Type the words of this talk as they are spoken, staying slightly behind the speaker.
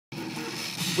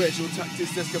Where's your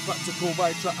tactics? Let's get practical.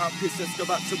 Why try out piss? Let's go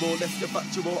back to more. Let's get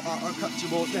factual.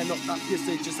 Uncatchable. They're not that piss.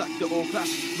 They just act it all.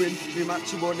 Clash, win,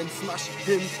 rematch you on and smash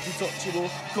him. You touch you all.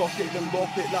 Cock it, then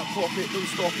bop it. Like pop it. Don't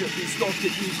stop it. We stop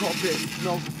it. You cop it.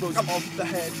 No, goes off the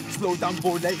head. Slow down,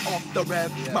 boy. Lay off the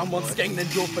rev. Man wants gang, then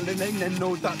drop a name. Then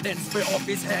know that. Then spit off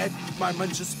his head. My man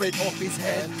just sprayed off his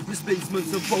head.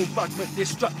 Replacements and roll back. But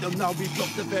distract them. Now we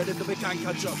block the bed. And we can't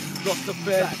catch up. Lost the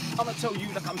bed. I'ma tell you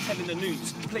like I'm telling the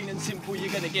news. Plain and simple,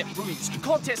 you're gonna get bruised.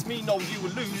 Can't test me, no, you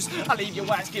will lose. I leave your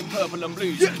white skin purple and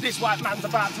blues. This white man's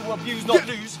about to abuse, not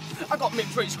lose. I got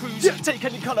mixed race crews. Take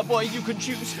any colour, boy, you can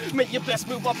choose. Make your best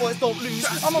move, my boys don't lose.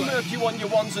 I'ma murk you on your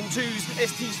ones and twos.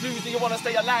 ST slews, do you wanna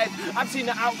stay alive? I've seen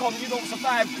the outcome, you don't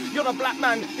survive. You're a black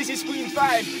man, this is Screen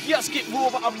 5. Yeah, skip raw,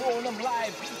 but I'm raw and I'm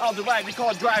live. I'll derive, we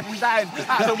can't drive and dive.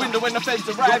 Out the window when the feds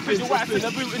arrive. Cause your wife in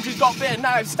the boot and she's got bare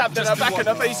knives. Stabbed in her back and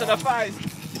her face and her thighs.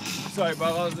 Sorry, bro,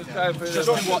 I was just going for just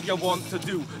do what you want to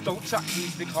do. Don't track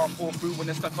these, they can't fall through when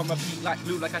they're stuck on my beat like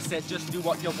glue. Like I said, just do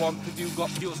what you want to do. Got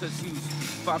skills to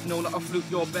use. But I've known that a flute,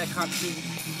 your bear can't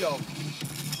choose. Yo.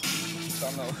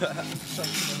 Don't know.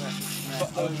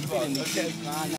 Okay.